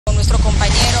nuestro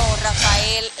compañero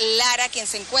Rafael Lara, quien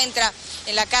se encuentra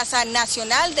en la Casa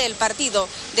Nacional del Partido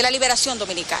de la Liberación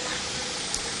Dominicana.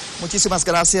 Muchísimas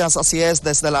gracias, así es,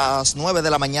 desde las 9 de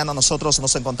la mañana nosotros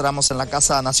nos encontramos en la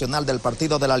Casa Nacional del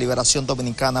Partido de la Liberación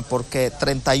Dominicana porque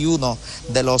 31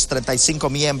 de los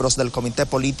 35 miembros del Comité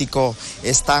Político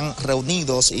están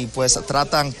reunidos y pues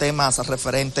tratan temas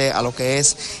referentes a lo que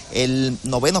es el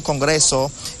 9º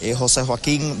Congreso José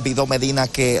Joaquín Vidó Medina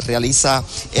que realiza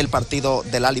el Partido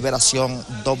de la Liberación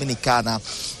Dominicana.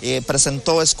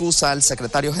 Presentó excusa el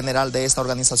secretario general de esta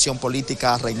organización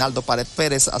política, Reinaldo Pared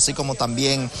Pérez, así como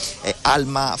también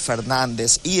Alma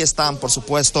Fernández, y están por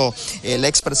supuesto el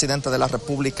expresidente de la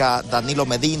República Danilo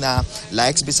Medina, la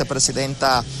ex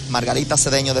vicepresidenta Margarita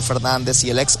Cedeño de Fernández y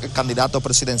el ex candidato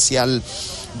presidencial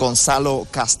Gonzalo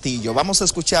Castillo. Vamos a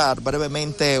escuchar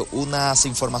brevemente unas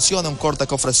informaciones, un corte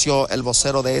que ofreció el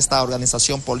vocero de esta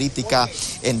organización política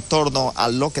en torno a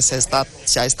lo que se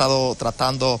ha estado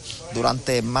tratando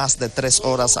durante más de 3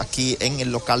 horas aquí en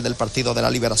el local del Partido de la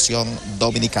Liberación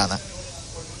Dominicana.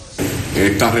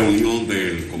 Esta reunión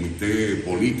del Comité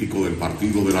Político del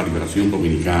Partido de la Liberación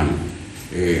Dominicana,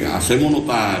 hacemos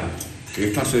notar que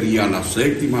esta sería la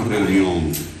 7ª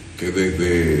reunión que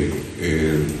desde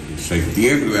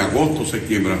de agosto a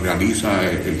septiembre realiza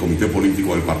el Comité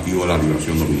Político del Partido de la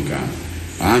Liberación Dominicana.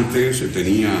 Antes se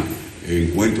tenía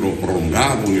encuentros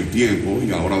prolongados en el tiempo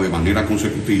y ahora de manera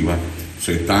consecutiva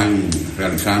se están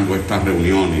realizando estas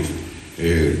reuniones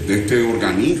de este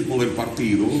organismo del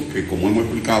partido que, como hemos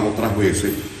explicado otras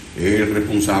veces, es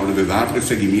responsable de darle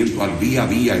seguimiento al día a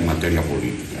día en materia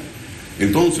política.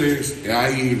 Entonces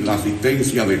hay la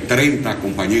asistencia de 30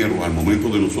 compañeros al momento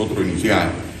de nosotros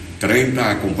iniciar,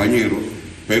 30 compañeros,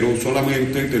 pero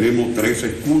solamente tenemos 3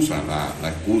 excusas. La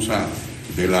excusa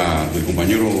del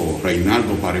compañero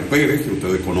Reinaldo Pared Pérez, que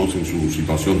ustedes conocen su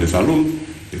situación de salud,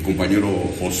 el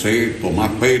compañero José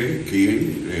Tomás Pérez,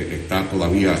 quien está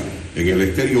todavía en el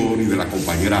exterior, y de la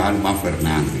compañera Alma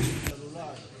Fernández.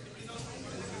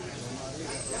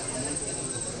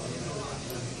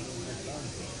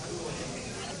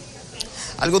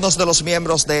 Algunos de los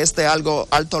miembros de este alto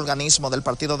organismo del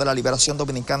Partido de la Liberación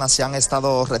Dominicana se han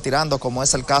estado retirando, como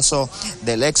es el caso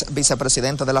del ex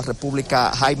vicepresidente de la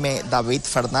República, Jaime David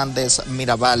Fernández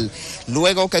Mirabal.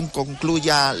 Luego que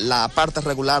concluya la parte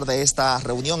regular de esta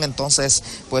reunión, entonces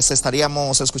pues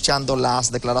estaríamos escuchando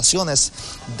las declaraciones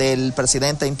del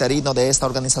presidente interino de esta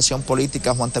organización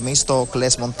política, Juan Temisto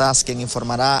Cles Montaz, quien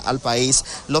informará al país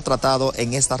lo tratado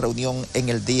en esta reunión en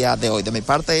el día de hoy. De mi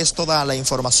parte es toda la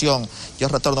información.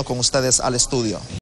 Yo retorno con ustedes al estudio.